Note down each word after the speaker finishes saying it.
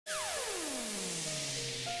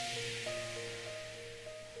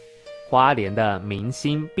花莲的明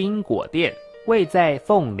新冰果店，位在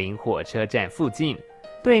凤林火车站附近，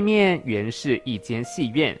对面原是ＩI间戏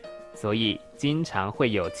院，所以经常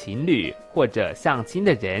会有情侣或者相亲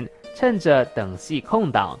的人趁着等戏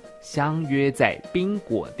空档，相约在冰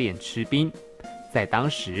果店吃冰，在当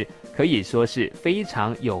时可以说是非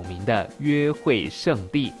常有名的约会圣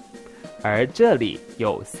地。而这里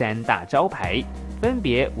有三大招牌，分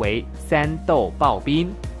别为三豆刨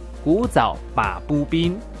冰、古早叭噗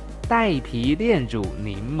冰、带皮炼乳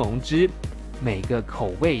柠檬汁，每个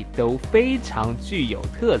口味都非常具有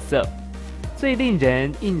特色。最令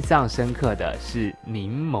人印象深刻的是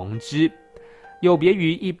柠檬汁，有别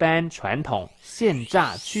于一般传统现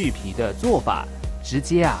榨去皮的做法，直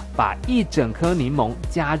接把一整颗柠檬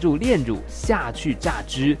加入炼乳下去榨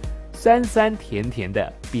汁，酸酸甜甜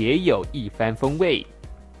的，别有一番风味。